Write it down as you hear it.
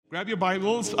Grab your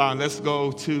Bibles. Let's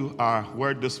go to our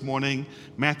word this morning,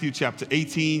 Matthew chapter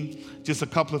 18. Just a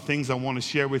couple of things I want to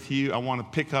share with you. I want to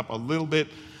pick up a little bit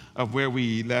of where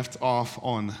we left off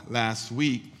on last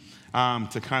week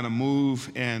to kind of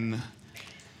move and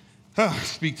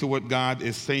speak to what God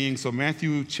is saying. So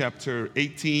Matthew chapter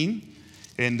 18,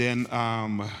 and then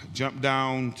jump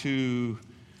down to,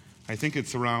 I think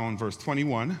it's around verse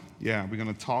 21. Yeah, we're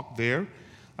going to talk there.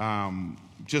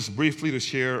 Just briefly to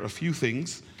share a few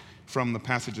things from the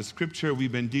passage of Scripture.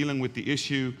 We've been dealing with the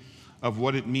issue of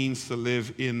what it means to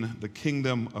live in the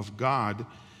kingdom of God,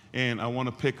 and I want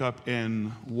to pick up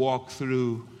and walk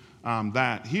through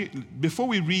that. Before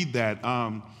we read that,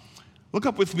 look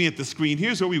up with me at the screen.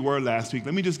 Here's where we were last week.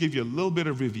 Let me just give you a little bit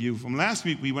of review. From last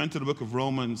week, we went to the book of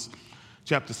Romans,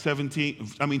 chapter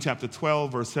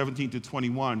 12, verse 17 to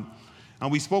 21, and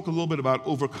we spoke a little bit about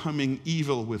overcoming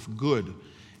evil with good.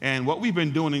 And what we've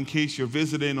been doing, in case you're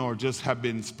visiting or just have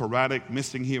been sporadic,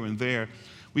 missing here and there,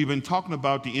 we've been talking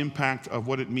about the impact of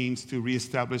what it means to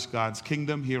reestablish God's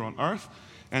kingdom here on earth.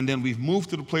 And then we've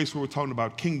moved to the place where we're talking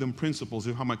about kingdom principles.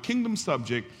 If I'm a kingdom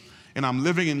subject and I'm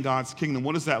living in God's kingdom,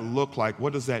 what does that look like?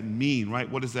 What does that mean, right?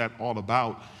 What is that all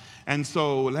about? And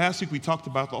so last week we talked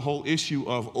about the whole issue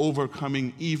of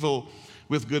overcoming evil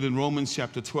with good in Romans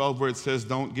chapter 12, where it says,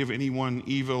 don't give anyone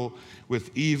evil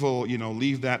with evil,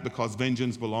 leave that because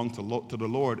vengeance belongs to the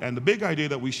Lord. And the big idea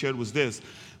that we shared was this: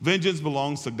 vengeance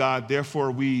belongs to God,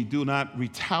 therefore we do not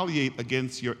retaliate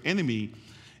against your enemy.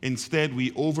 Instead,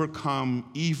 we overcome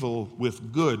evil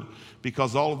with good,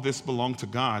 because all of this belongs to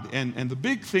God. And the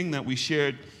big thing that we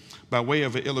shared by way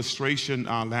of an illustration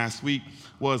last week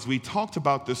was we talked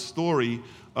about the story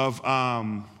of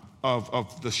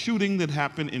the shooting that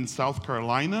happened in South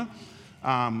Carolina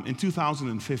in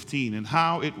 2015, and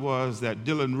how it was that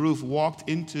Dylann Roof walked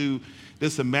into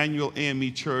this Emmanuel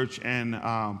AME church and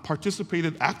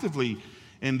participated actively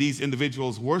in these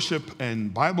individuals' worship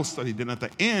and Bible study. Then at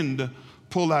the end,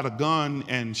 pulled out a gun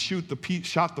and shot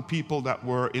the people that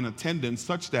were in attendance,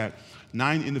 such that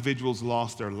 9 individuals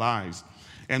lost their lives.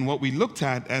 And what we looked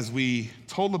at as we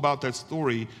told about that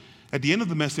story, at the end of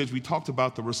the message, we talked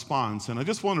about the response. And I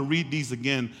just want to read these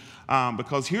again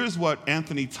because here's what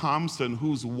Anthony Thompson,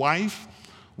 whose wife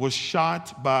was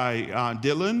shot by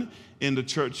Dylann in the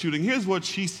church shooting. Here's what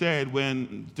she said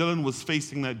when Dylann was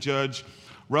facing that judge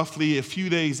roughly a few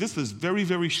days. This is very,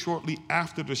 very shortly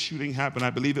after the shooting happened. I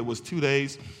believe it was 2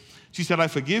 days. She said, "I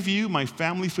forgive you. My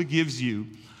family forgives you.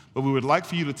 But we would like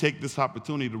for you to take this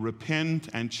opportunity to repent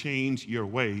and change your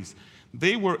ways."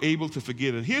 They were able to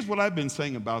forgive. And here's what I've been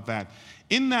saying about that.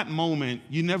 In that moment,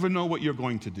 you never know what you're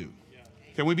going to do.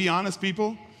 Can we be honest,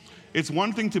 people? It's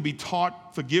one thing to be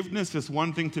taught forgiveness. It's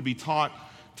one thing to be taught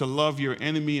to love your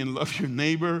enemy and love your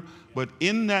neighbor. But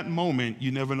in that moment,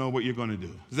 you never know what you're going to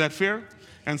do. Is that fair?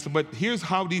 And so, but here's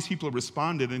how these people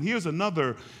responded. And here's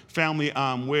another family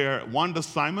where Wanda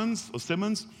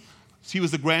Simmons, she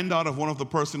was the granddaughter of one of the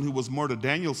person who was murdered,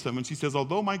 Daniel Simmons. She says,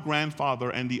 "Although my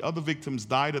grandfather and the other victims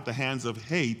died at the hands of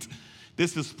hate,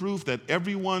 this is proof that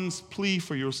everyone's plea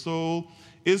for your soul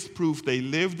is proof they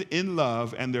lived in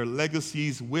love and their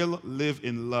legacies will live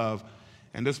in love."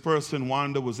 And this person,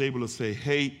 Wanda, was able to say,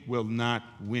 hate will not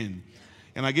win.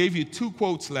 And I gave you 2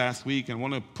 quotes last week, and I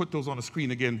want to put those on the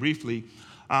screen again briefly.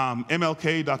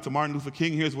 MLK, Dr. Martin Luther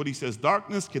King, here's what he says: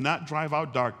 "Darkness cannot drive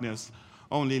out darkness.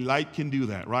 Only light can do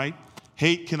that," right?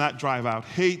 Hate cannot drive out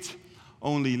hate.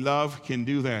 Only love can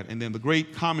do that. And then the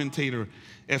great commentator,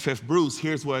 F.F. Bruce,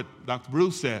 here's what Dr.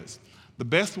 Bruce says: "The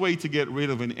best way to get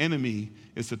rid of an enemy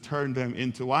is to turn them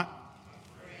into what?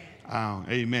 Oh,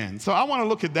 amen." So I want to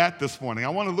look at that this morning. I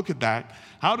want to look at that.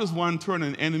 How does one turn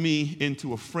an enemy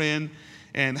into a friend?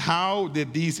 And how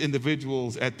did these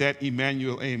individuals at that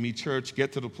Emmanuel AME church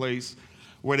get to the place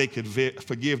where they could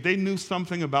forgive? They knew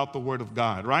something about the Word of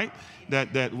God, right?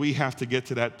 That we have to get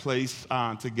to that place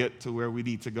to get to where we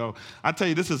need to go. I tell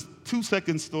you, this is a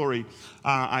 2-second story.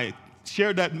 I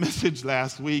shared that message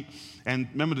last week, and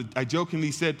remember, I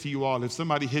jokingly said to you all, if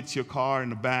somebody hits your car in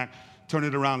the back, turn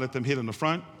it around, let them hit in the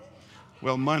front.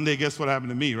 Well, Monday, guess what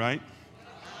happened to me, right?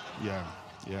 Yeah.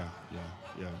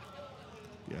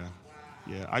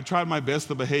 I tried my best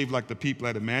to behave like the people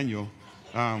at Emmanuel.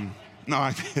 No,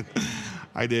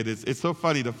 I did. It's so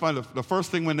funny. The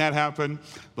first thing when that happened,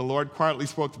 the Lord quietly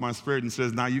spoke to my spirit and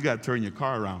says, "Now you got to turn your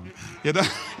car around."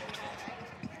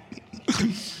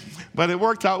 But it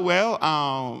worked out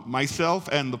well. Myself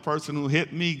and the person who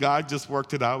hit me, God just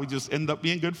worked it out. We just ended up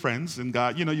being good friends. And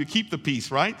God, you keep the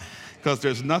peace, right? Because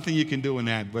there's nothing you can do in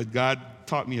that. But God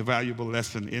taught me a valuable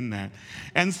lesson in that.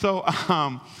 And so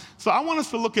I want us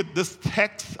to look at this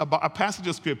text, about a passage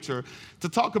of Scripture, to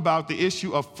talk about the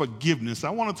issue of forgiveness. I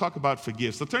want to talk about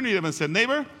forgive. So turn to them and say,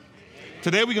 neighbor,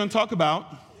 today we're going to talk about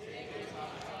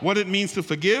what it means to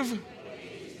forgive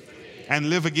and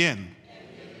live again.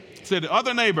 Say the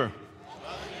other neighbor,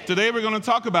 today we're going to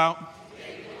talk about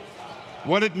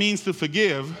what it means to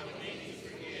forgive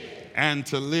and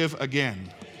to live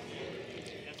again.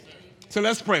 So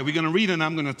let's pray. We're going to read and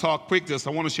I'm going to talk quick. I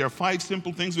want to share 5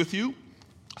 simple things with you.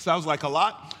 Sounds like a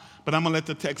lot, but I'm going to let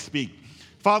the text speak.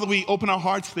 Father, we open our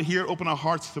hearts to hear, open our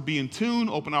hearts to be in tune,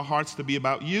 open our hearts to be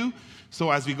about you. So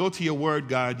as we go to your word,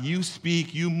 God, you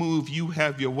speak, you move, you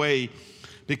have your way,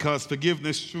 because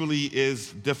forgiveness truly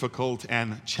is difficult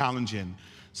and challenging.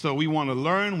 So we want to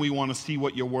learn, we want to see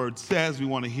what your word says, we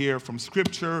want to hear from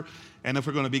Scripture, and if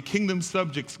we're going to be kingdom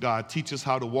subjects, God, teach us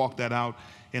how to walk that out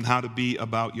and how to be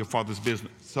about your Father's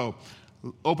business. So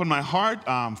open my heart.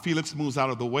 Felix moves out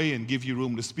of the way and give you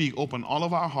room to speak. Open all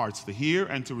of our hearts to hear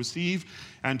and to receive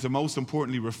and to most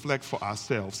importantly reflect for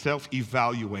ourselves,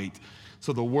 self-evaluate,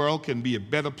 so the world can be a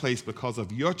better place because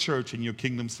of your church and your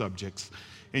kingdom subjects.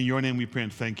 In your name we pray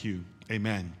and thank you.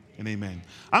 Amen and amen.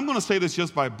 I'm going to say this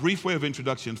just by a brief way of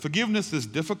introduction. Forgiveness is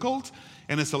difficult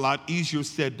and it's a lot easier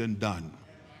said than done.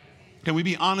 Can we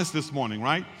be honest this morning,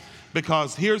 right?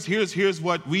 Because here's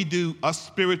what we do, us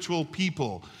spiritual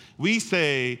people. We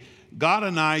say, God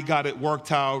and I got it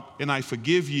worked out, and I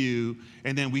forgive you,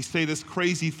 and then we say this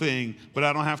crazy thing, but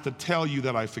I don't have to tell you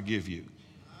that I forgive you.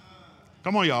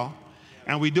 Come on, y'all.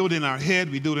 And we do it in our head,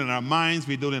 we do it in our minds,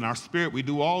 we do it in our spirit, we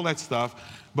do all that stuff,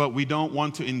 but we don't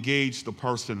want to engage the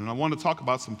person. And I want to talk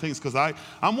about some things, because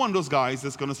I'm one of those guys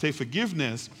that's going to say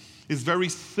forgiveness is very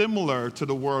similar to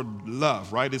the word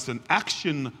love, right? It's an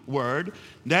action word.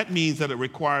 That means that it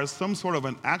requires some sort of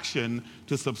an action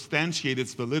to substantiate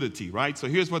its validity, right? So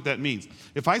here's what that means.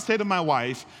 If I say to my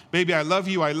wife, baby, I love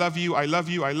you, I love you, I love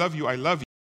you, I love you, I love you,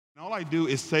 and all I do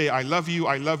is say, I love you,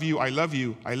 I love you, I love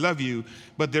you, I love you,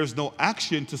 but there's no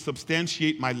action to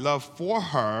substantiate my love for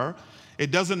her.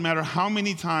 It doesn't matter how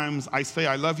many times I say,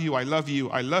 I love you, I love you,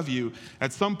 I love you.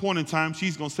 At some point in time,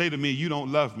 she's going to say to me, you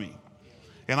don't love me.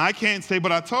 And I can't say,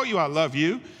 but I told you I love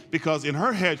you, because in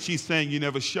her head, she's saying you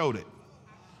never showed it.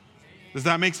 Does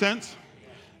that make sense?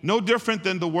 No different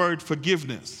than the word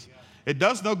forgiveness. It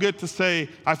does no good to say,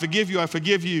 I forgive you, I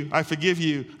forgive you, I forgive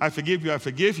you, I forgive you, I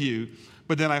forgive you,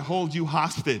 but then I hold you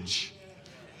hostage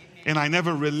and I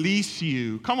never release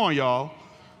you, come on y'all,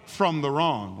 from the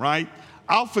wrong, right?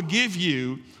 I'll forgive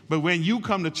you, but when you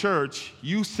come to church,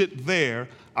 you sit there,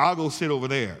 I'll go sit over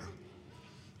there.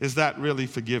 Is that really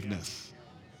forgiveness?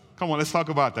 Come on, let's talk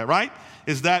about that, right?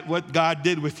 Is that what God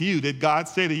did with you? Did God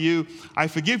say to you, I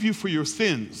forgive you for your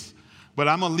sins, but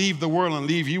I'm going to leave the world and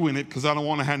leave you in it because I don't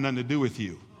want to have nothing to do with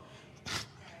you?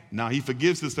 Now, he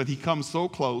forgives us that he comes so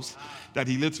close that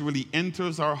he literally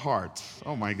enters our hearts.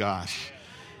 Oh, my gosh.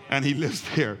 And he lives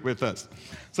there with us.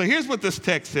 So here's what this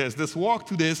text says. Let's walk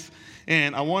through this,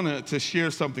 and I wanted to share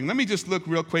something. Let me just look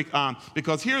real quick,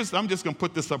 because I'm just going to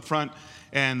put this up front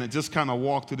and just kind of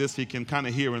walk through this so you can kind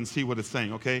of hear and see what it's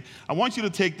saying, okay? I want you to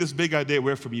take this big idea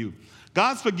away from you.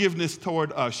 God's forgiveness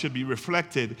toward us should be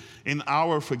reflected in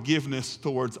our forgiveness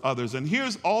towards others. And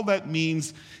here's all that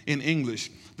means in English.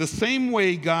 The same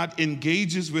way God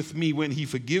engages with me when he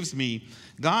forgives me,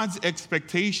 God's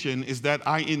expectation is that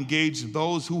I engage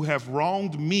those who have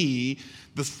wronged me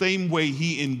the same way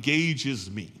he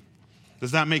engages me.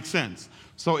 Does that make sense?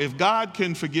 So if God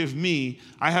can forgive me,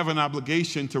 I have an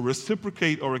obligation to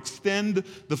reciprocate or extend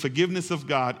the forgiveness of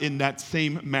God in that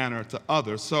same manner to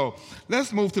others. So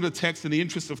let's move to the text in the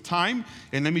interest of time,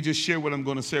 and let me just share what I'm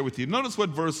going to share with you. Notice what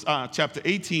chapter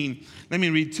 18, let me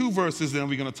read 2 verses, and then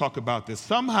we're going to talk about this.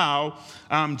 Somehow,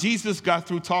 Jesus got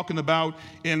through talking about,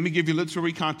 and let me give you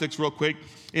literary context real quick,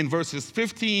 in verses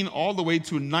 15 all the way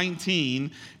to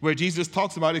 19, where Jesus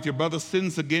talks about if your brother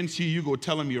sins against you, you go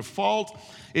tell him your fault.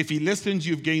 If he listens,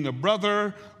 you've gained a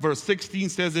brother. Verse 16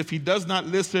 says, if he does not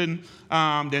listen,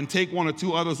 then take 1 or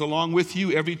 2 others along with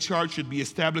you. Every charge should be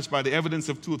established by the evidence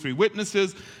of 2 or 3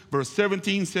 witnesses. Verse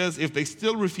 17 says, if they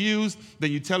still refuse,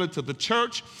 then you tell it to the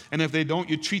church. And if they don't,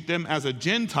 you treat them as a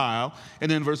Gentile. And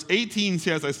then verse 18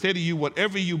 says, I say to you,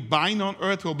 whatever you bind on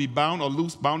earth will be bound or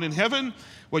loose, bound in heaven.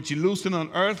 What you loosen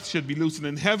on earth should be loosened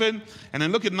in heaven. And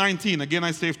then look at 19. Again,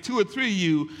 I say, if 2 or 3 of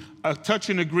you touch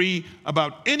and agree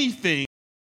about anything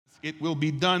it will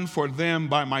be done for them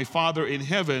by my Father in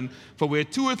heaven. For where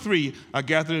 2 or 3 are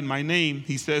gathered in my name,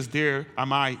 he says, there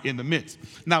am I in the midst.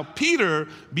 Now, Peter,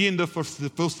 being the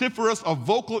vociferous or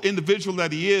vocal individual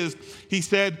that he is, he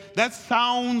said, that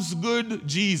sounds good,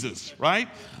 Jesus, right?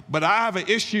 But I have an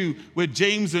issue with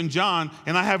James and John,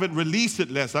 and I haven't released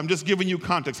it less. I'm just giving you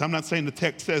context. I'm not saying the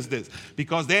text says this.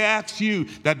 Because they asked you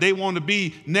that they want to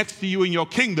be next to you in your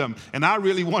kingdom, and I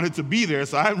really wanted to be there,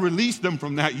 so I haven't released them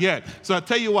from that yet. So I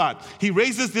tell you what, he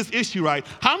raises this issue, right?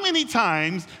 How many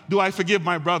times do I forgive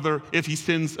my brother if he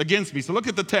sins against me? So look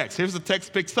at the text. Here's the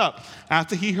text picks up.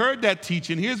 After he heard that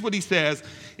teaching, here's what he says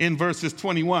in verses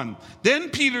 21. Then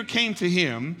Peter came to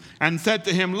him and said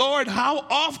to him, Lord, how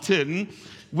often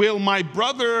will my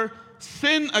brother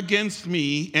sin against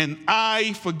me and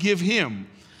I forgive him?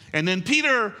 And then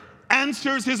Peter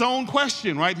answers his own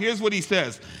question, right? Here's what he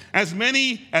says. As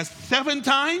many as 7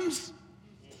 times?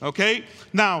 Okay?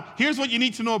 Now, here's what you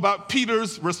need to know about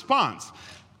Peter's response.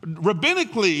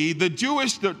 Rabbinically,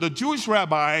 the Jewish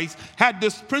rabbis had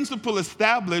this principle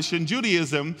established in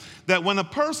Judaism that when a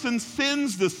person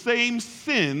sins the same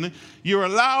sin, you're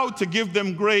allowed to give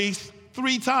them grace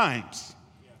 3 times,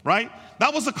 right?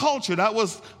 That was the culture. That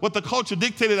was what the culture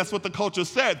dictated. That's what the culture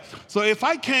said. So if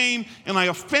I came and I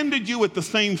offended you with the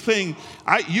same thing,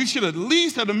 you should at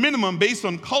least, at a minimum, based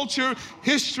on culture,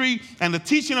 history, and the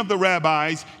teaching of the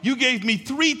rabbis, you gave me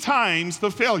 3 times to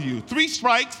fail you. 3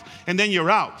 strikes, and then you're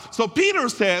out. So Peter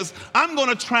says, I'm going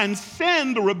to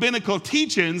transcend the rabbinical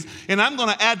teachings, and I'm going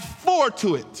to add 4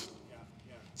 to it.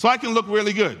 So I can look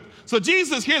really good. So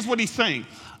Jesus, here's what he's saying.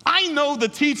 I know the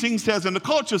teaching says and the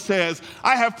culture says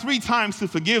I have 3 times to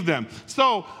forgive them.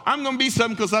 So I'm going to be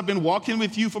something because I've been walking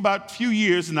with you for about a few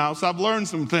years now, so I've learned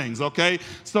some things, okay?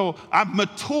 So I've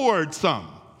matured some.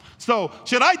 So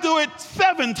should I do it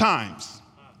 7 times?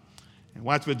 And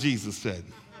watch what Jesus said.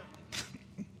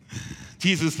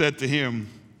 Jesus said to him,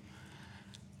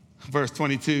 verse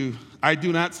 22, I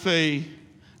do not say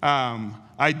to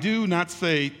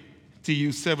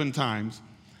you 7 times,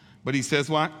 but he says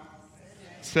what?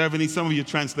 70, some of your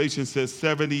translation says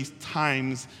 70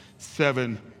 times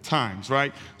 7 times,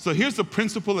 right? So here's the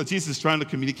principle that Jesus is trying to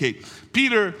communicate.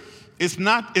 Peter, it's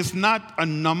not a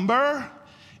number.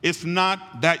 It's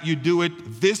not that you do it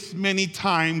this many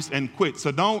times and quit.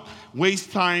 So don't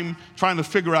waste time trying to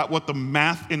figure out what the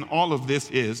math in all of this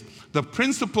is. The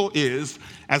principle is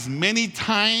as many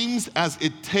times as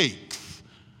it takes.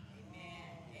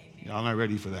 Y'all not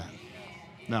ready for that?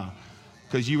 No.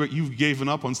 Because you've given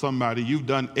up on somebody. You've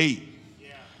done 8.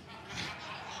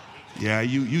 Yeah,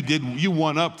 you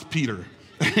one-upped Peter.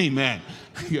 Amen.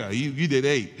 Yeah, you did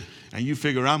 8. And you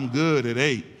figure I'm good at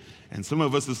 8. And some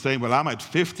of us are saying, well, I'm at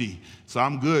 50, so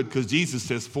I'm good because Jesus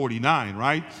says 49,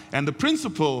 right? And the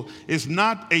principle is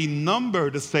not a number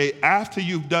to say after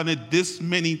you've done it this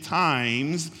many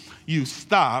times, you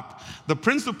stop. The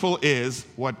principle is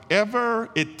whatever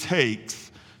it takes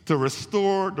to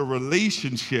restore the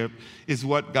relationship is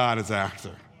what God is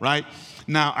after, right?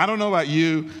 Now, I don't know about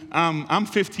you. I'm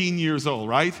 15 years old,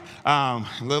 right? A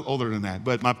little older than that.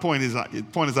 But my point is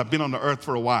I've been on the earth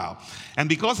for a while. And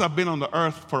because I've been on the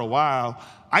earth for a while,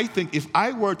 I think if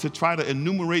I were to try to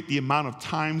enumerate the amount of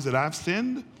times that I've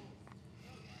sinned,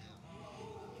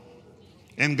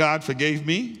 and God forgave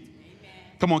me,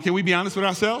 come on, can we be honest with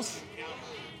ourselves?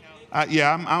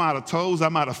 I'm out of toes,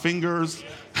 I'm out of fingers,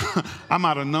 I'm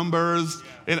out of numbers.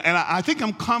 And I think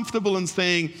I'm comfortable in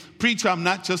saying, preacher, I'm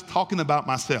not just talking about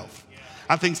myself.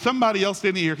 I think somebody else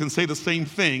in here can say the same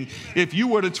thing if you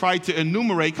were to try to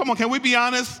enumerate. Come on, can we be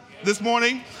honest this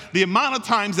morning? The amount of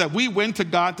times that we went to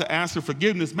God to ask for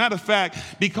forgiveness. Matter of fact,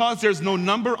 because there's no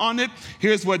number on it,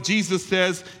 here's what Jesus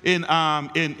says in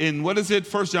what is it,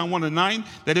 1 John 1:9,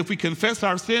 that if we confess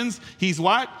our sins, he's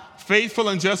what? Faithful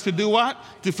and just to do what?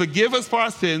 To forgive us for our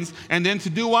sins, and then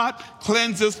to do what?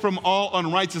 Cleanse us from all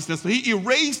unrighteousness. So he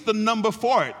erased the number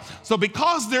for it. So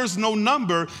because there's no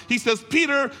number, he says,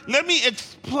 Peter, let me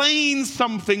explain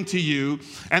something to you,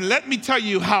 and let me tell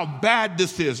you how bad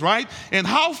this is, right? And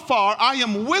how far I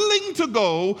am willing to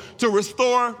go to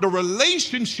restore the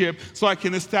relationship so I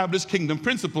can establish kingdom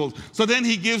principles. So then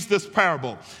he gives this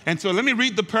parable. And so let me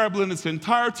read the parable in its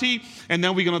entirety, and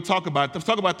then we're going to talk about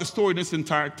the story in its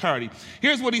entirety.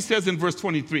 Here's what he says in verse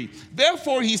 23.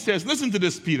 Therefore, he says, listen to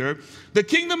this, Peter, the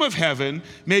kingdom of heaven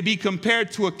may be compared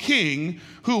to a king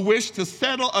who wished to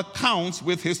settle accounts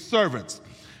with his servants.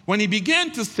 When he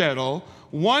began to settle,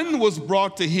 one was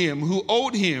brought to him who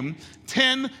owed him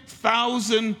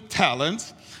 10,000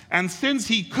 talents. And since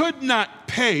he could not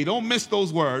pay, don't miss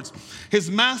those words,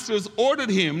 his masters ordered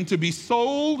him to be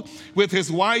sold with his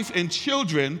wife and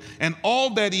children and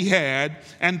all that he had,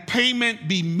 and payment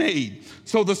be made.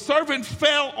 So the servant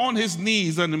fell on his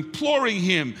knees and imploring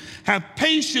him, have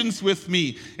patience with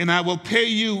me and I will pay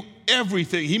you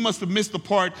everything. He must have missed the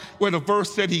part where the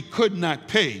verse said he could not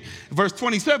pay. Verse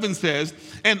 27 says,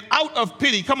 and out of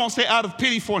pity, come on, say out of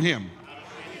pity for him.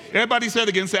 Everybody say it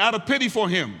again, say out of pity for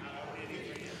him.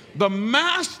 The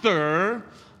master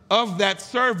of that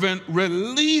servant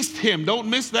released him. Don't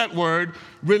miss that word.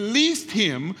 Released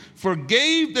him,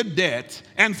 forgave the debt,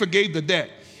 and forgave the debt.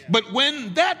 But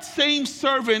when that same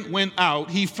servant went out,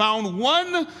 he found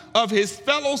one of his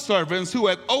fellow servants who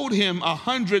had owed him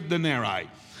 100 denarii,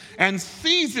 and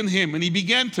seized him, and he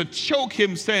began to choke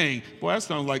him, saying, boy, that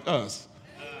sounds like us.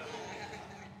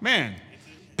 Man,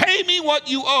 pay me what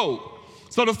you owe.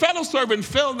 So the fellow servant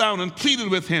fell down and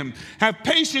pleaded with him, have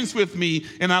patience with me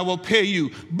and I will pay you.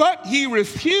 But he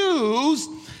refused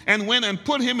and went and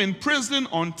put him in prison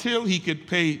until he could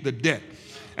pay the debt.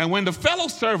 And when the fellow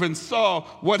servants saw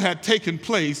what had taken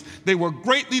place, they were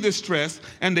greatly distressed,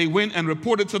 and they went and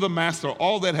reported to the master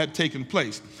all that had taken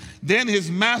place. Then his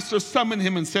master summoned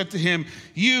him and said to him,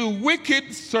 you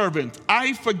wicked servant,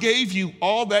 I forgave you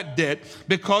all that debt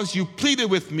because you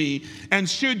pleaded with me. And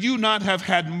should you not have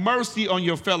had mercy on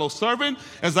your fellow servant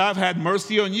as I've had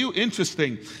mercy on you?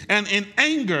 Interesting. And in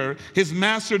anger, his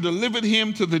master delivered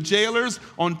him to the jailers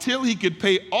until he could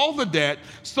pay all the debt.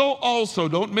 So also,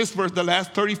 don't miss the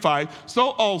last 35, so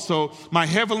also my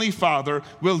heavenly Father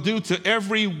will do to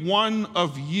every one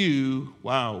of you,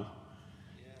 wow,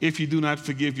 if you do not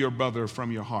forgive your brother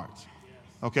from your heart.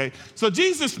 Okay? So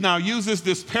Jesus now uses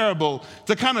this parable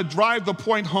to kind of drive the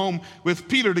point home with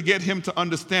Peter to get him to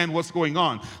understand what's going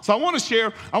on. So I want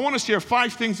to share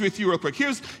 5 things with you real quick.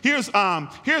 Here's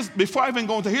before I even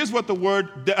go into, here's what the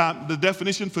word, the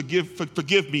definition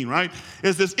forgive mean, right?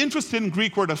 Is this interesting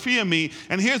Greek word aphiemi,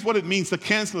 and here's what it means to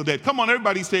cancel a debt. Come on,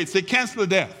 everybody say it. Say cancel a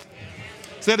debt.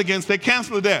 Say it again. Say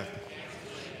cancel a debt.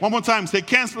 One more time. Say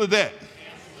cancel a debt.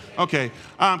 Okay,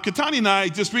 Katani and I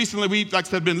just recently, we, like I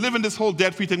said, been living this whole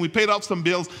debt-free thing. We paid off some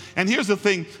bills, and here's the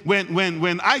thing: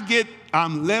 when I get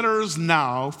letters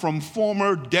now from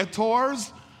former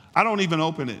debtors, I don't even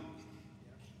open it.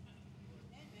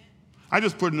 I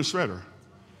just put it in the shredder.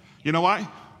 You know why?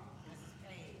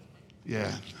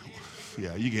 Yeah,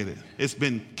 you get it. It's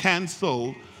been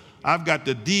canceled. I've got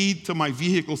the deed to my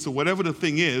vehicle, so whatever the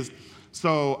thing is,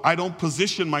 so I don't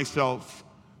position myself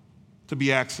to be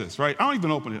accessed, right? I don't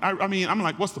even open it. I mean, I'm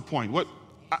like, what's the point?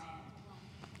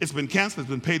 It's been canceled, it's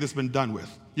been paid, it's been done with.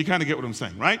 You kind of get what I'm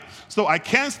saying, right? So I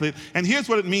cancel it, and here's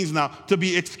what it means now: to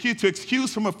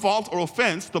excuse from a fault or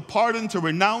offense, to pardon, to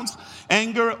renounce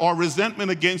anger or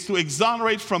resentment against, to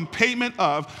exonerate from payment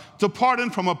of, to pardon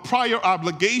from a prior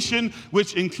obligation,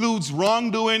 which includes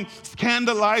wrongdoing,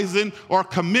 scandalizing, or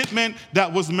commitment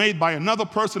that was made by another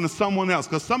person to someone else.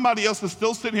 Because somebody else is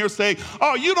still sitting here saying,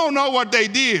 oh, you don't know what they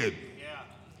did.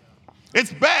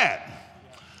 It's bad.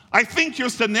 I think your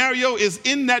scenario is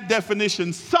in that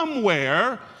definition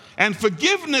somewhere, and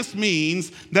forgiveness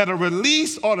means that a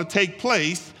release ought to take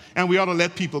place and we ought to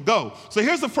let people go. So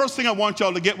here's the first thing I want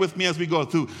y'all to get with me as we go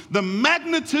through. The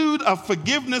magnitude of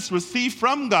forgiveness received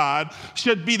from God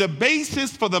should be the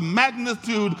basis for the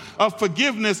magnitude of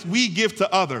forgiveness we give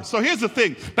to others. So here's the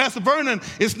thing, Pastor Vernon,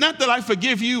 it's not that I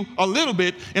forgive you a little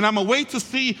bit and I'm going to wait to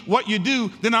see what you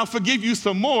do, then I'll forgive you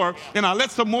some more, and I'll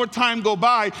let some more time go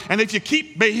by, and if you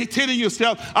keep hitting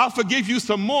yourself, I'll forgive you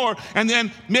some more, and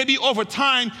then maybe over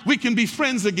time we can be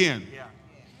friends again.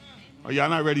 Are y'all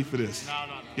not ready for this? No.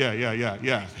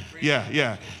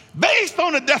 Yeah. Based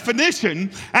on the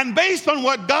definition and based on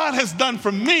what God has done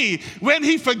for me, when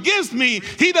he forgives me,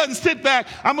 he doesn't sit back,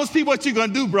 I'm going to see what you're going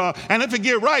to do, bro. And if it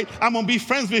get right, I'm going to be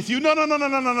friends with you. No.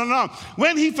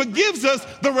 When he forgives us,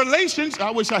 the relationship,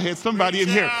 I wish I had somebody in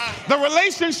here. The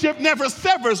relationship never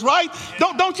severs, right?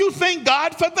 Don't you thank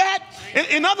God for that?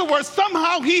 In other words,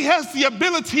 somehow he has the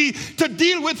ability to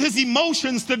deal with his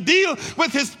emotions, to deal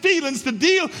with his feelings, to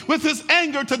deal with his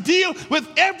anger, to deal with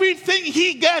everything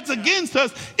he gets against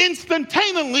us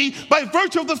instantaneously by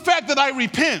virtue of the fact that I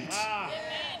repent.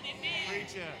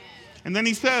 And then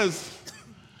he says,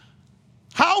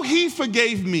 how he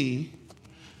forgave me,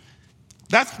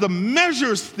 that's the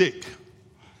measure stick.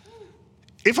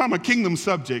 If I'm a kingdom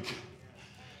subject,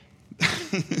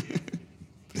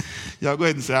 y'all go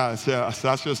ahead and say, I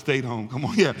should have stayed home. Come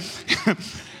on, yeah.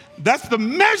 That's the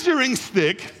measuring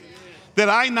stick that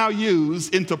I now use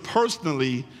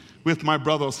interpersonally with my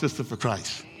brother or sister for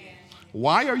Christ.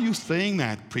 Why are you saying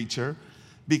that, preacher?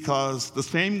 Because the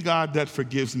same God that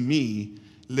forgives me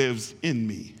lives in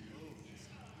me.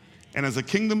 And as a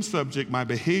kingdom subject, my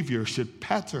behavior should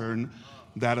pattern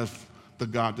that of the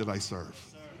God that I serve.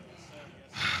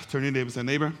 Turn to your neighbor and say,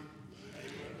 neighbor,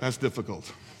 that's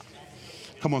difficult.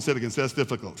 Come on, say it again. Say that's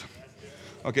difficult.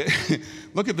 Okay,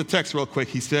 look at the text real quick.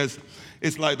 He says,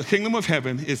 it's like the kingdom of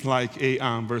heaven is like a,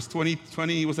 verse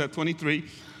 20, was that 23?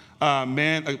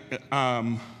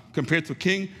 Compared to a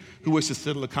king who wished to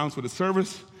settle accounts with his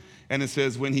servants. And it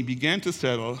says, when he began to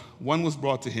settle, one was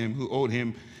brought to him who owed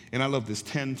him, and I love this,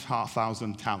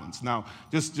 10,000 talents. Now,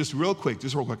 just real quick,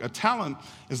 a talent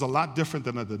is a lot different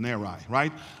than a denarii,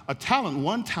 right?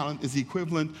 One talent is the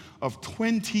equivalent of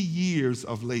 20 years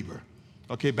of labor,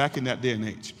 okay, back in that day and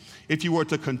age. If you were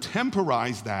to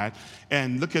contemporize that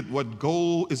and look at what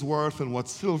gold is worth and what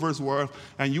silver is worth,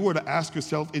 and you were to ask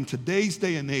yourself in today's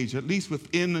day and age, at least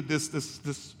within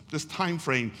this time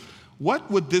frame, what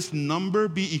would this number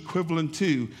be equivalent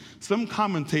to? Some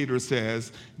commentator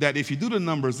says that if you do the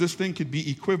numbers, this thing could be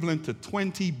equivalent to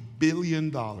 $20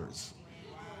 billion.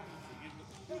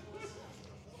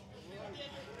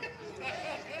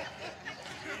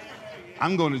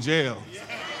 I'm going to jail.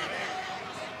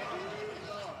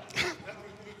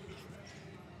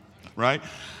 Right?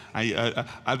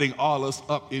 I think all us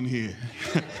up in here,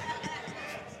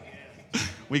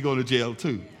 we go to jail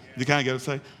too. You kind of get to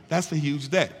say, that's a huge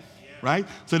debt. Right?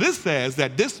 So this says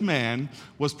that this man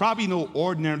was probably no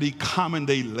ordinarily common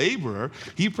day laborer.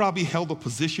 He probably held a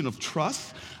position of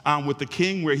trust with the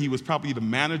king, where he was probably the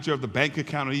manager of the bank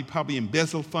account, and he probably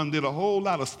embezzled, funded a whole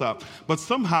lot of stuff. But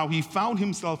somehow he found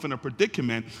himself in a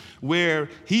predicament where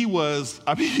he was,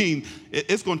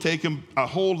 it's going to take him a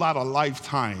whole lot of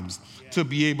lifetimes to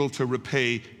be able to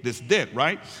repay this debt,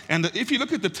 right? And if you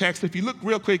look at the text, if you look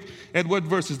real quick at what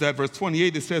verse is that, verse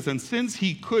 28, it says, and since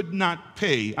he could not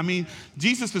pay,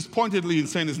 Jesus is pointedly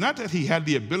saying it's not that he had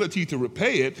the ability to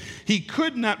repay it, he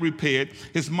could not repay it.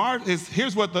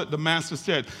 Here's what the master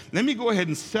said, let me go ahead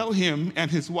and sell him and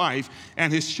his wife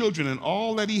and his children and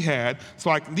all that he had,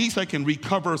 so at least I can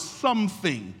recover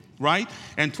something. Right?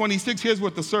 And 26, here's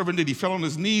what the servant did. He fell on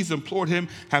his knees, implored him,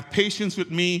 have patience with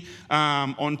me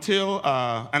and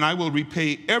I will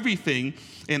repay everything.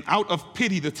 And out of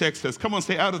pity, the text says, come on,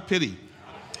 say out of pity.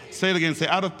 Say it again, say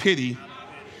out of pity.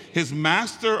 His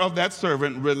master of that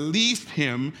servant released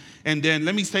him, and then,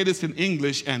 let me say this in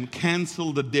English, and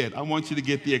canceled the debt. I want you to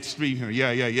get the extreme here.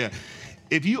 Yeah.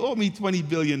 If you owe me $20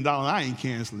 billion, I ain't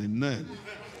canceling nothing.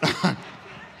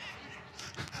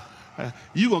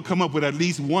 You're going to come up with at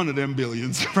least one of them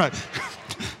billions, right?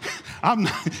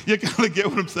 You're going to get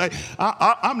what I'm saying?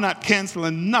 I'm not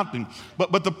canceling nothing.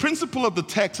 But the principle of the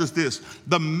text is this: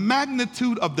 the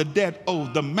magnitude of the debt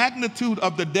owed,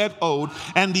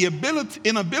 and the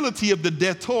inability of the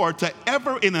debtor to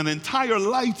ever in an entire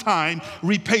lifetime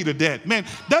repay the debt. Man,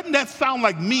 doesn't that sound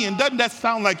like me, and doesn't that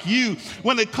sound like you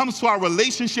when it comes to our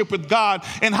relationship with God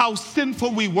and how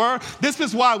sinful we were? This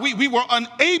is why we were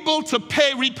unable to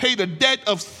repay the debt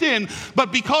of sin,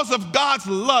 but because of God's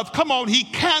love, come on, he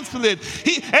canceled it.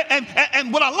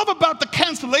 And what I love about the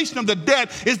cancellation of the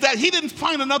debt is that he didn't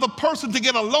find another person to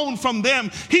get a loan from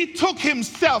them. He took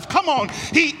himself. Come on.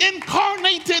 He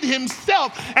incarnated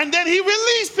himself, and then he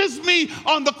releases me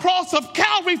on the cross of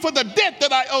Calvary for the debt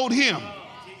that I owed him.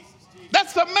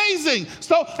 That's amazing.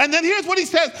 So, and then here's what he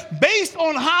says: based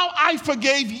on how I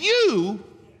forgave you,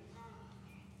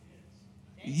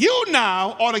 you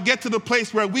now ought to get to the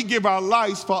place where we give our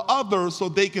lives for others so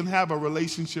they can have a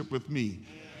relationship with me.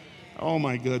 Oh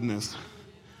my goodness.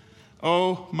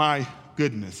 Oh my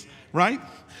goodness. Right?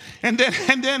 And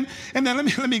then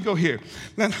let me go here.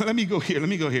 Let me go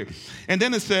here. And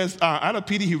then it says, out of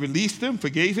pity he released him,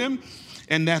 forgave him,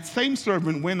 and that same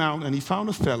servant went out and he found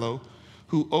a fellow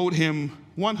who owed him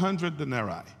 100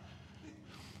 denarii.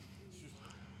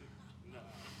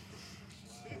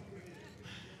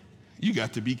 You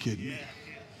got to be kidding me.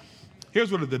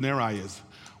 Here's what a denarii is.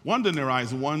 1 denarii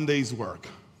is 1 day's work.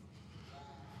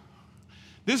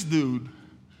 This dude,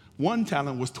 1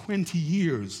 talent was 20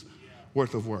 years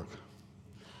worth of work,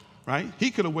 right?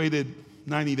 He could have waited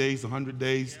 90 days, 100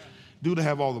 days, dude to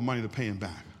have all the money to pay him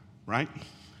back, right?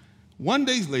 1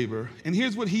 day's labor, and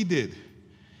here's what he did.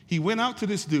 He went out to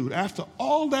this dude after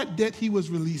all that debt he was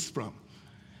released from.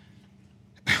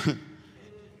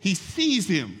 He sees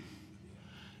him.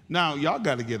 Now, y'all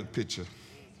got to get a picture.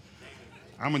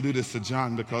 I'm going to do this to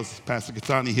John because Pastor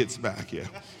Katani hits back, yeah.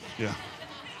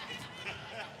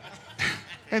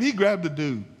 And he grabbed the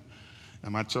dude.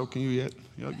 Am I choking you yet?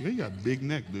 You got a big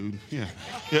neck, dude. Yeah.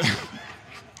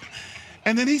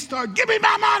 And then he started, give me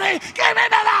my money, give me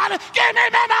my money, give me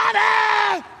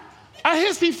my money. A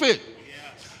hissy fit,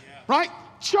 right?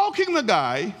 Choking the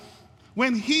guy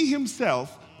when he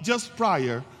himself, just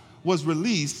prior, was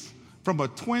released from a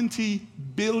 $20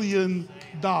 billion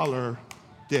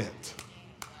debt.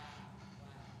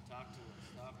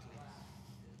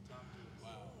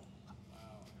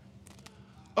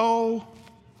 Oh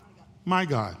my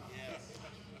God.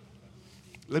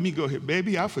 Let me go here.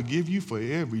 Baby, I forgive you for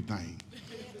everything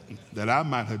that I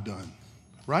might have done,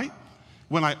 right?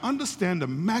 When I understand the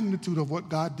magnitude of what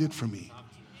God did for me,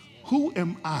 who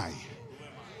am I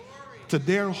to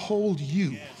dare hold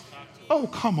you? Oh,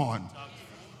 come on.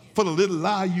 For the little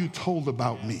lie you told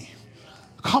about me.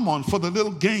 Come on, for the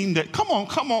little game that, come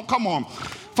on.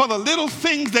 For the little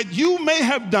things that you may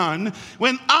have done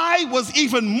when I was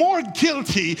even more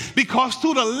guilty, because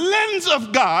through the lens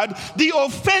of God, the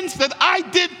offense that I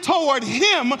did toward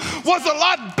him was a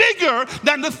lot bigger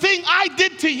than the thing I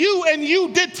did to you and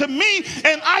you did to me,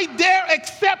 and I dare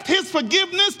accept his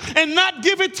forgiveness and not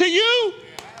give it to you.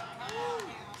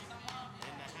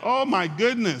 Oh my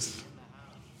goodness.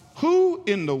 Who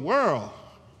in the world?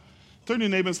 Turn to your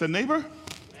neighbor and say, neighbor,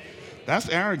 that's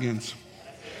arrogance.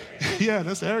 Yeah,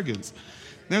 that's arrogance.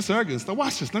 That's arrogance. Now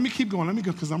watch this. Let me keep going. Let me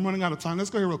go because I'm running out of time. Let's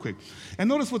go here real quick. And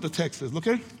notice what the text says,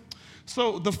 okay?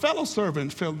 So the fellow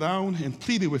servant fell down and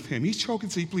pleaded with him. He's choking,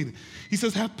 so he pleaded. He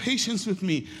says, have patience with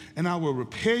me and I will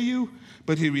repay you.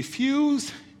 But he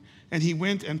refused, and he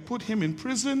went and put him in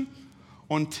prison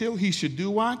until he should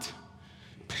do what?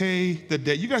 Pay the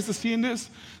debt. You guys are seeing this?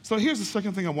 So here's the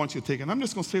second thing I want you to take, and I'm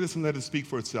just going to say this and let it speak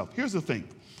for itself. Here's the thing.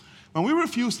 When we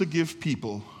refuse to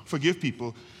forgive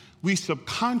people, we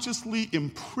subconsciously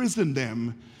imprison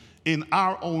them in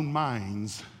our own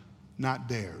minds, not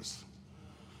theirs.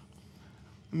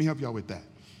 Let me help y'all with that.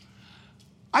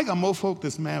 I got more folk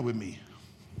that's mad with me,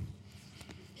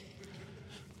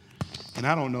 and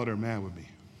I don't know they're mad with me.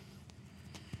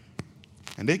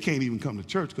 And they can't even come to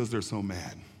church because they're so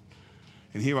mad.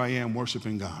 And here I am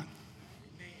worshiping God.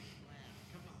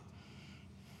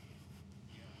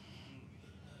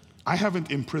 I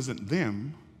haven't imprisoned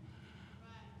them,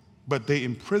 but they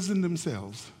imprison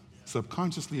themselves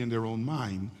subconsciously in their own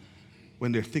mind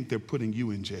when they think they're putting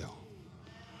you in jail.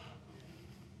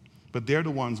 But they're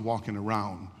the ones walking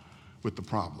around with the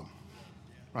problem,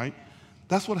 right?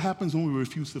 That's what happens when we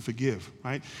refuse to forgive,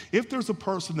 right? If there's a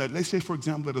person that, let's say, for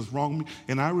example, that has wronged me,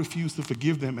 and I refuse to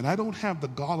forgive them, and I don't have the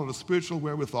gall or the spiritual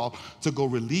wherewithal to go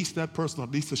release that person, or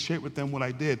at least to share with them what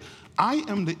I did, I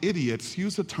am the idiot,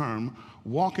 excuse the term,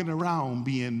 walking around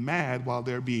being mad while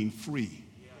they're being free.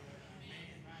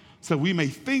 So we may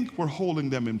think we're holding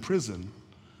them in prison,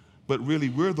 but really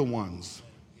we're the ones.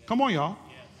 Come on, y'all.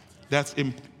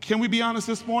 Can we be honest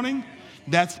this morning?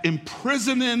 That's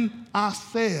imprisoning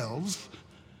ourselves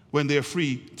when they're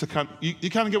free to come. You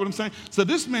kind of get what I'm saying? So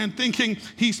this man thinking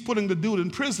he's putting the dude in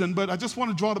prison, but I just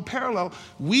want to draw the parallel.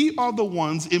 We are the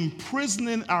ones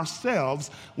imprisoning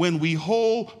ourselves when we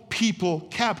hold people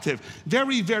captive.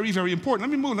 Very, very, very important.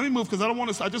 Let me move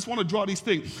because I just want to draw these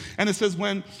things. And it says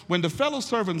when the fellow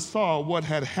servants saw what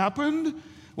had happened,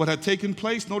 what had taken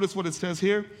place, notice what it says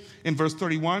here in verse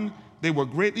 31, they were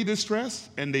greatly distressed,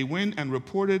 and they went and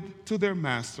reported to their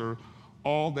master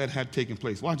all that had taken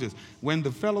place. Watch this. When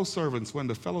the fellow servants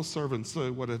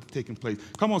saw what had taken place.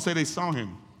 Come on, say they saw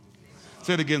him.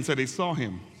 Say it again, say they saw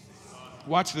him.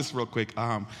 Watch this real quick.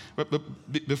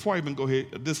 But before I even go here,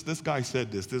 this guy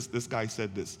said this. This guy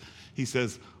said this. He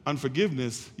says,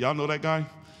 unforgiveness, y'all know that guy?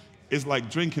 Is like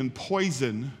drinking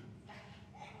poison,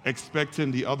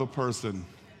 expecting the other person.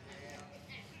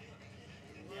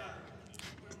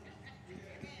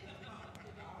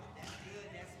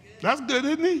 That's good,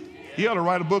 isn't he? He ought to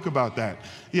write a book about that.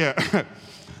 Yeah.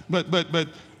 But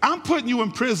I'm putting you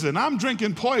in prison. I'm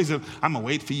drinking poison. I'm going to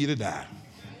wait for you to die.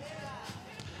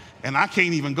 And I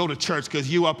can't even go to church because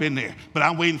you up in there. But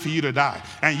I'm waiting for you to die.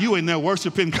 And you in there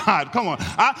worshiping God. Come on.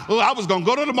 I was going to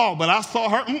go to the mall, but I saw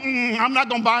her. I'm not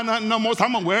going to buy nothing no more, so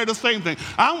I'm going to wear the same thing.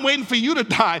 I'm waiting for you to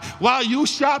die while you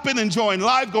shopping, enjoying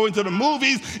life, going to the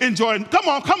movies, enjoying. Come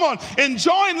on.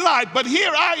 Enjoying life. But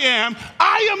here I am.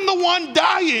 I am the one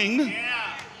dying. Yeah.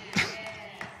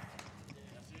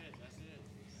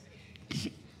 That's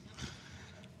it.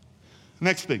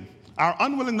 Next thing. Our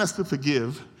unwillingness to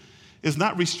forgive is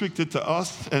not restricted to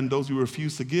us and those who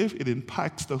refuse to give. It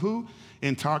impacts the who?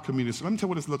 Entire community. So let me tell you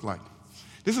what this looks like.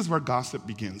 This is where gossip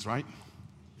begins, right?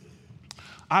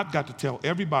 I've got to tell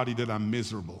everybody that I'm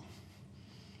miserable.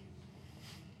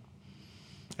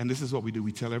 And this is what we do.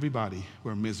 We tell everybody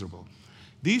we're miserable.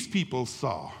 These people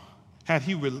saw, had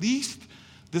he released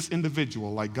this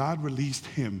individual, like God released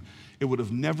him, it would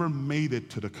have never made it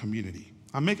to the community.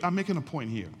 I'm making a point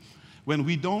here. When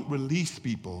we don't release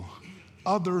people,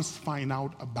 others find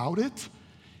out about it,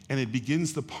 and it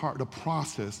begins the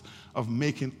process of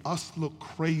making us look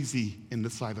crazy in the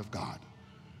sight of God.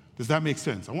 Does that make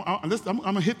sense? I'm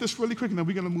going to hit this really quick, and then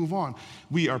we're going to move on.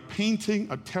 We are painting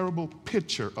a terrible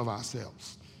picture of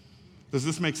ourselves. Does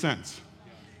this make sense?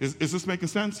 Is this making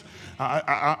sense?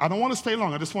 I don't want to stay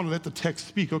long. I just want to let the text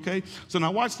speak, okay? So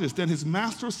now watch this. Then his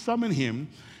master summoned him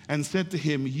and said to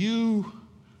him, "You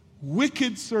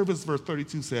wicked servant," verse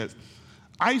 32 says,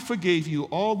 "I forgave you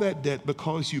all that debt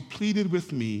because you pleaded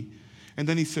with me." And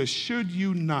then he says, "Should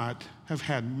you not have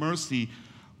had mercy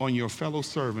on your fellow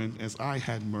servant as I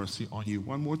had mercy on you?"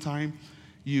 One more time.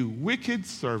 "You wicked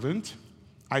servant,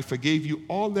 I forgave you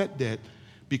all that debt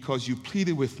because you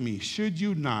pleaded with me. Should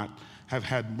you not have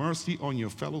had mercy on your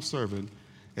fellow servant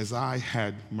as I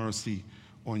had mercy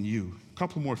on you?" A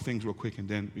couple more things real quick, and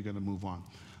then we're going to move on.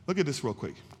 Look at this real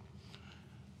quick.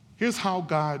 Here's how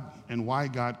God and why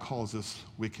God calls us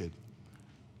wicked.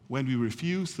 When we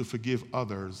refuse to forgive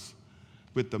others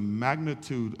with the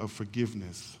magnitude of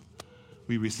forgiveness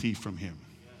we receive from him.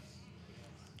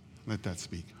 Let that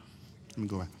speak. Let me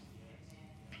go back.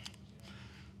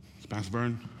 Pastor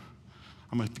Vern,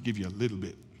 I'm going to forgive you a little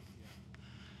bit.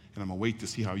 And I'm going to wait to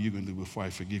see how you're going to do before I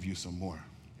forgive you some more.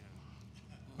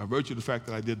 By virtue of the fact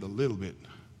that I did a little bit,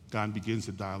 God begins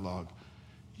the dialogue.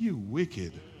 "You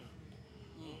wicked."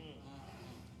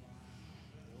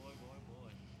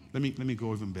 Let me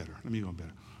go even better.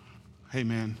 "Hey,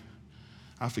 man,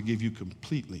 I forgive you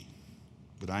completely,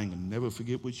 but I ain't going to never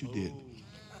forget what you did."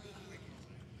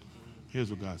 Here's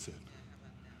what God said.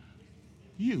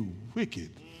 "You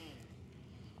wicked."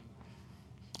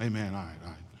 "Hey, man, all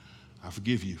right. I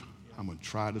forgive you. I'm going to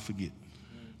try to forget,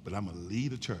 but I'm going to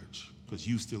leave the church because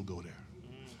you still go there.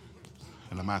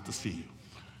 And I'm out to see you."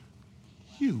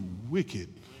 "You wicked."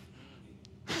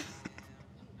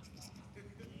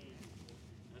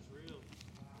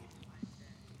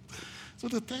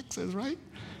 That's what the text says, right?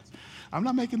 I'm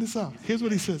not making this up. Here's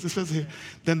what he says. It says here,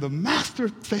 then the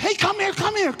master said, "Hey, come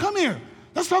here.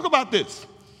 Let's talk about this."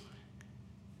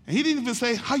 And he didn't even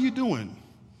say, "How you doing?"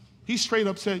 He straight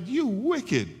up said, "You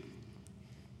wicked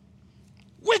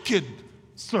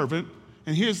servant."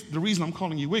 And here's the reason I'm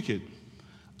calling you wicked.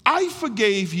 "I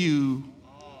forgave you."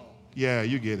 Yeah,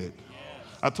 you get it.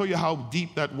 I told you how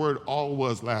deep that word "all"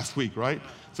 was last week, right?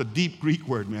 It's a deep Greek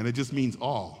word, man. It just means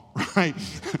all, right?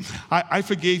 I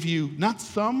forgave you not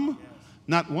some,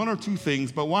 not one or two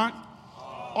things, but what?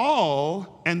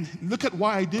 All. And look at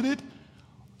why I did it.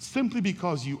 Simply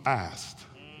because you asked.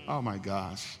 Oh my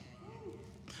gosh.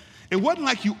 It wasn't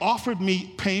like you offered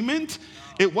me payment.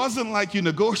 It wasn't like you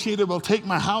negotiated, "Well, take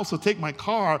my house or take my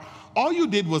car." All you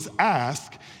did was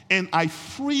ask, and I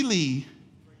freely.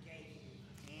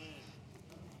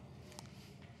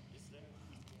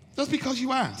 Just because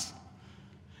you asked.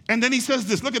 And then he says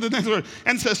this, look at the next word,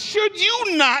 and says, "Should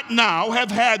you not now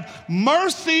have had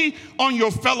mercy on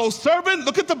your fellow servant?"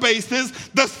 Look at the basis.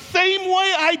 "The same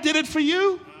way I did it for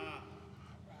you."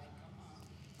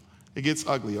 It gets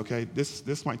ugly, okay?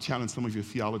 This might challenge some of your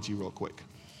theology real quick,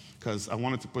 because I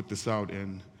wanted to put this out,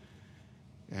 and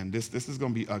this is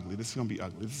going to be ugly. This is going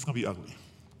to be ugly.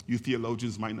 You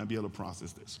theologians might not be able to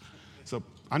process this. So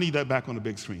I need that back on the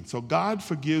big screen. So God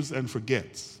forgives and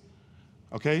forgets,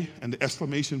 okay? And the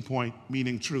exclamation point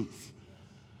meaning truth.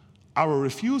 Our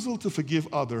refusal to forgive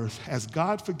others as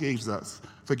God forgave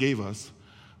us,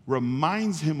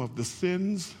 reminds him of the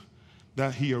sins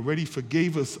that he already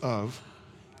forgave us of,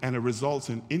 and it results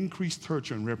in increased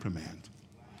torture and reprimand.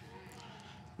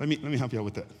 Let me help you out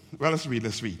with that. Well, let's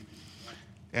read.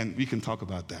 And we can talk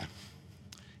about that.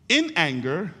 In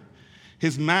anger,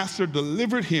 his master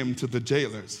delivered him to the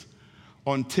jailers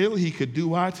until he could do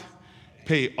what?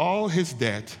 Pay all his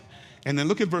debt. And then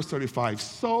look at verse 35.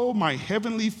 "So my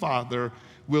heavenly Father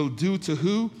will do to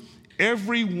who?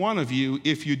 Every one of you,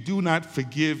 if you do not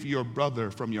forgive your brother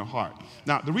from your heart."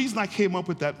 Now, the reason I came up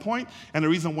with that point, and the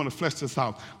reason I want to flesh this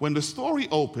out, when the story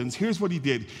opens, here's what he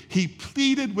did. He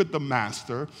pleaded with the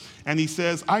master, and he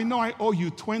says, "I know I owe you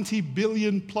 $20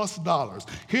 billion plus.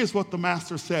 Here's what the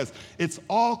master says. It's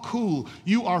all cool.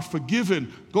 You are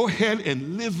forgiven. Go ahead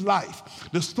and live life."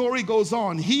 The story goes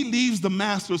on. He leaves the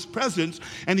master's presence,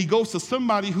 and he goes to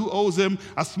somebody who owes him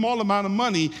a small amount of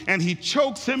money, and he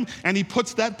chokes him, and he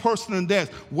puts that person in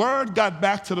death. Word got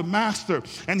back to the master,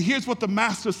 and here's what the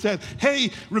master said.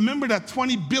 "Hey, remember that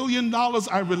 $20 billion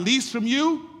I released from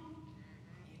you?"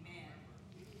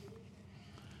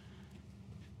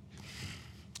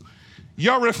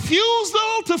 Your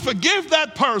refusal to forgive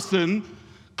that person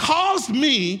caused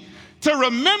me to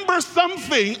remember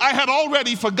something I had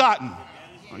already forgotten.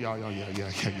 Oh, yeah.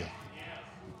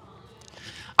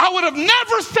 I would have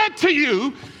never said to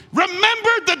you, remember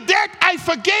the debt I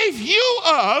forgave you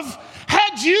of,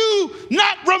 had you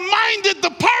not reminded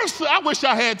the person. I wish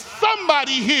I had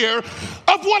somebody here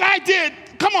of what I did.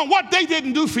 Come on, what they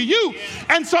didn't do for you.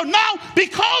 And so now,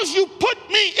 because you put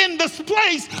me in this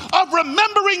place of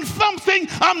remembering something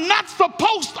I'm not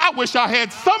supposed to, I wish I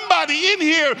had somebody in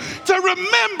here to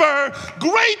remember,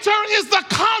 greater is the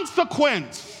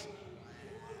consequence.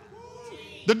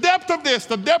 The depth of this,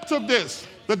 the depth of this,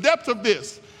 the depth of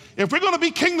this. If we're going to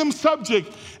be kingdom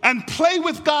subject and play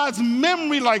with God's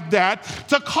memory like that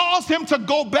to cause him to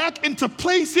go back into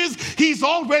places he's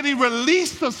already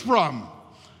released us from.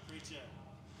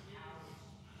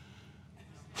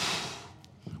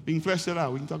 We can flesh that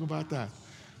out. We can talk about that.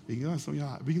 We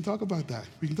can talk about that.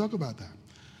 We can talk about that.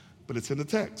 But it's in the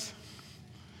text.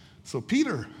 So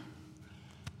Peter,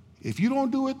 if you don't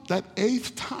do it that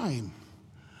 8th time,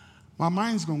 my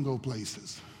mind's going to go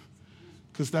places.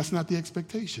 Because that's not the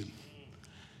expectation.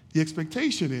 The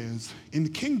expectation is, in the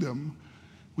kingdom,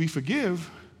 we forgive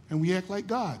and we act like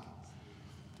God.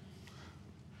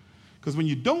 Because when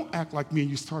you don't act like me and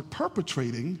you start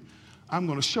perpetrating, I'm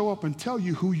going to show up and tell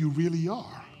you who you really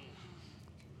are.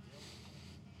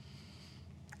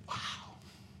 Wow.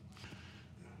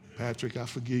 Patrick, I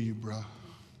forgive you, bro.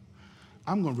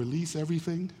 I'm going to release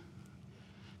everything.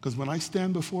 Because when I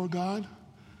stand before God,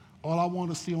 all I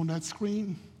want to see on that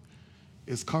screen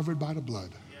is covered by the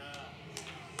blood.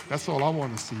 That's all I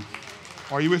want to see.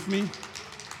 Are you with me?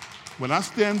 When I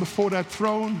stand before that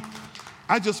throne,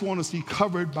 I just want to see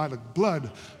covered by the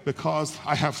blood, because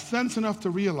I have sense enough to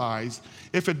realize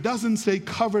if it doesn't say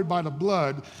covered by the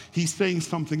blood, he's saying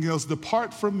something else.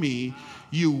 Depart from me,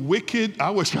 you wicked.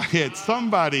 I wish I had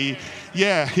somebody.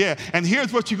 Yeah. And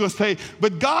here's what you're going to say.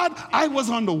 But God, I was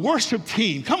on the worship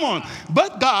team. Come on.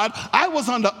 But God, I was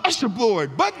on the usher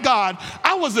board. But God,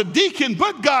 I was a deacon.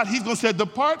 But God, he's going to say,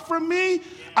 depart from me.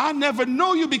 I never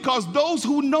know you, because those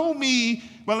who know me,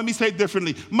 well, let me say it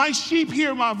differently. My sheep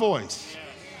hear my voice.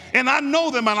 And I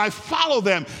know them and I follow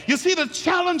them. You see the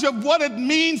challenge of what it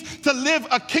means to live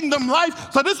a kingdom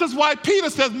life? So this is why Peter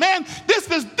says, man,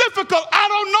 this is difficult. I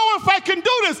don't know if I can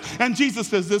do this. And Jesus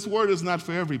says, this word is not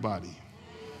for everybody.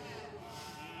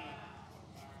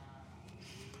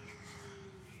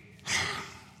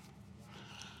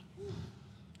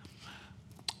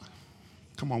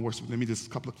 Come on, worship. Let me just a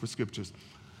couple of scriptures.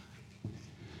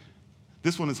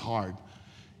 This one is hard.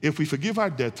 If we forgive our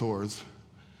debtors,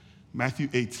 Matthew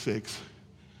 8:6,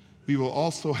 we will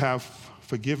also have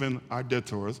forgiven our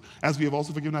debtors, as we have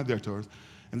also forgiven our debtors,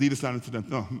 and lead us not into them.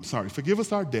 No, sorry. Forgive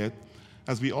us our debt,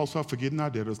 as we also have forgiven our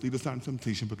debtors. Lead us not into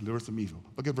temptation, but deliver us from evil.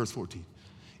 Look at verse 14.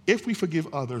 If we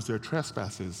forgive others their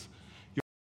trespasses, your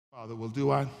Father will do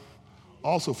what?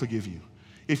 Also forgive you.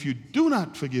 If you do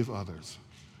not forgive others,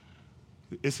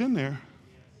 it's in there.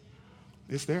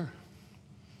 It's there.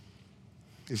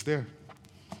 It's there.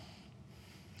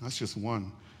 That's just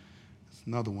one. It's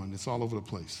another one. It's all over the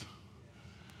place.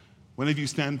 Whenever you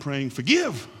stand praying,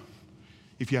 forgive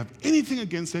if you have anything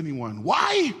against anyone.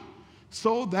 Why?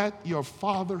 So that your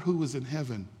Father who is in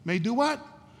heaven may do what?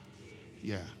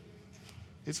 Yeah.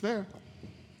 It's there.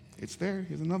 It's there.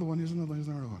 Here's another one. Here's another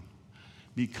one.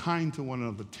 Be kind to one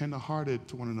another, tender-hearted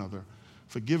to one another,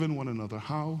 forgiving one another.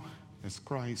 How? As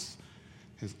Christ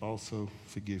has also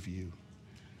forgive you.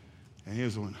 And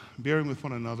here's one. Bearing with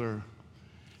one another,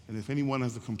 and if anyone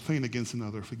has a complaint against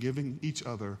another, forgiving each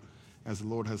other as the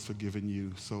Lord has forgiven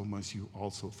you, so must you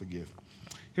also forgive.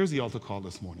 Here's the altar call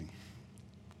this morning.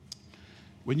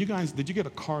 When you guys, did you get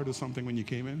a card or something when you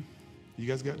came in? You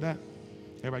guys got that?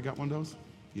 Everybody got one of those?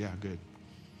 Yeah, good.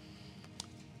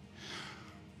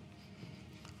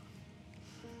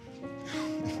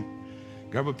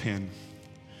 Grab a pen.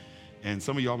 And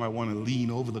some of y'all might want to lean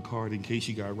over the card in case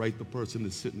you got to write the person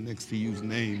that's sitting next to you's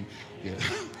name. Yeah.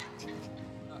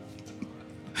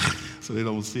 So they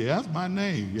don't see, that's my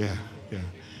name. Yeah.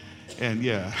 And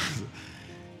yeah,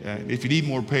 if you need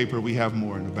more paper, we have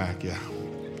more in the back, yeah.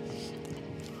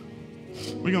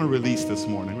 We're going to release this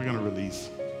morning. We're going to release.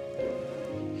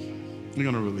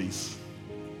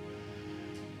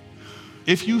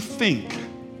 If you think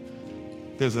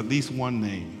there's at least one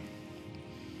name,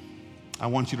 I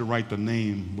want you to write the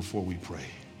name before we pray.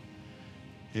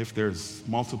 If there's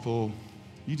multiple,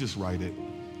 you just write it.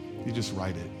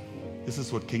 This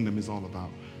is what kingdom is all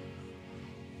about.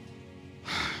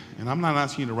 And I'm not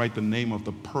asking you to write the name of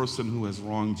the person who has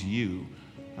wronged you.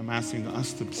 I'm asking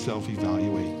us to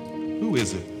self-evaluate. Who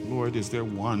is it? Lord, is there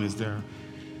one? Is there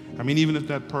I mean, even if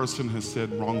that person has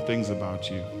said wrong things about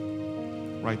you,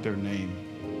 write their name.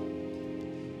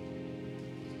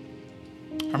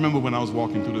 I remember when I was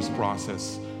walking through this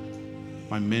process,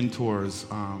 my mentors,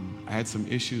 I had some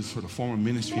issues for the former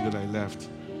ministry that I left.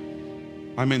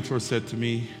 My mentor said to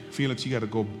me, Felix, you got to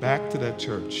go back to that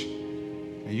church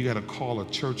and you got to call a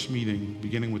church meeting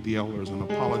beginning with the elders and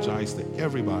apologize to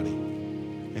everybody.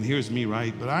 And here's me,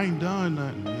 right? But I ain't done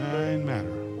nothing. It ain't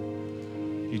matter.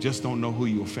 You just don't know who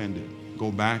you offended.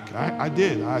 Go back. I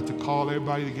did. I had to call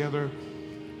everybody together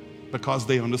because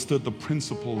they understood the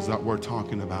principles that we're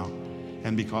talking about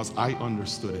and because I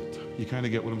understood it. You kind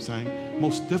of get what I'm saying?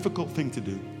 Most difficult thing to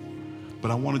do,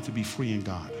 but I wanted to be free in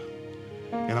God.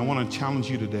 And I want to challenge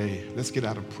you today. Let's get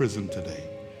out of prison today.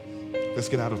 Let's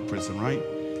get out of prison, right?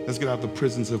 Let's get out of the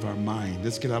prisons of our mind.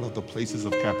 Let's get out of the places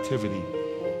of captivity.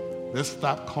 Let's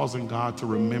stop causing God to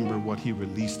remember what he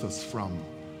released us from.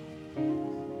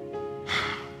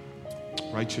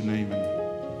 Write your name and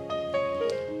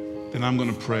then I'm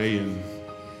going to pray. And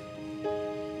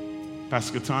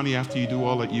Pastor Katani, after you do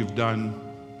all that you've done,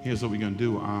 here's what we're going to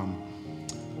do.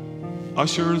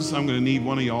 Ushers, I'm going to need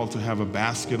one of y'all to have a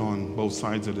basket on both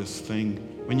sides of this thing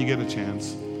when you get a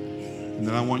chance. And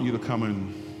then I want you to come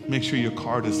and make sure your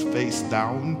card is face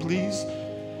down, please.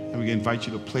 And we invite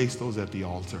you to place those at the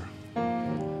altar.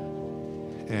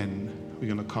 And we're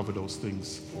going to cover those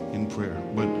things in prayer.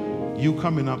 But you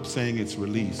coming up saying it's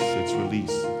release, it's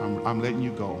release. I'm letting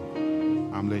you go.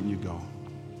 I'm letting you go.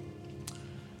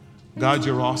 God,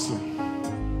 you're awesome.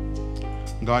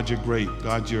 God, you're great.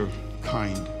 God, you're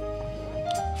kind.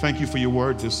 Thank you for your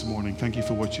word this morning. Thank you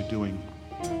for what you're doing.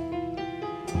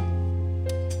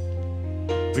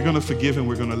 We're going to forgive and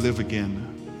we're going to live again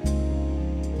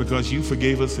because you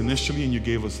forgave us initially and you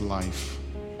gave us life.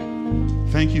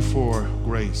 Thank you for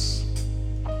grace.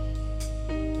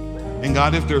 And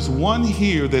God, if there's one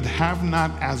here that have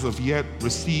not as of yet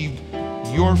received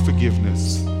your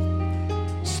forgiveness,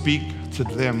 speak to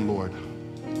them, Lord.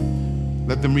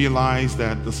 Let them realize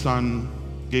that the Son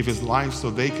gave his life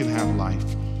so they can have life.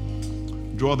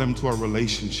 Draw them to a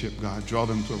relationship, God. Draw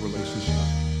them to a relationship.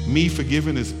 Me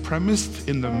forgiven is premised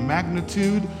in the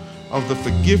magnitude of the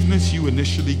forgiveness you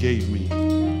initially gave me.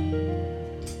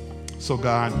 So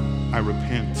God, I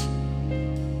repent.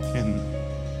 And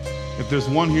if there's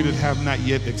one here that have not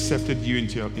yet accepted you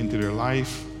into their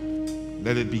life,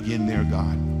 let it begin there,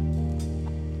 God.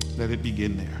 Let it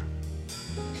begin there.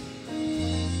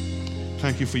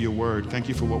 Thank you for your word. Thank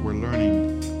you for what we're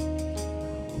learning.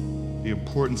 The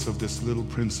importance of this little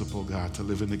principle, God, to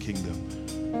live in the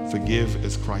kingdom. Forgive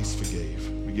as Christ forgave.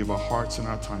 We give our hearts and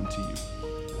our time to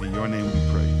you. In your name we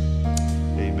pray.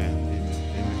 Amen. Amen.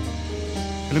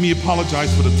 Amen. And let me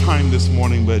apologize for the time this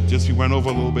morning, but just we went over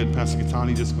a little bit. Pastor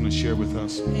Katani just going to share with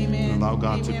us. Amen. And allow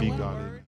God Amen. to be God.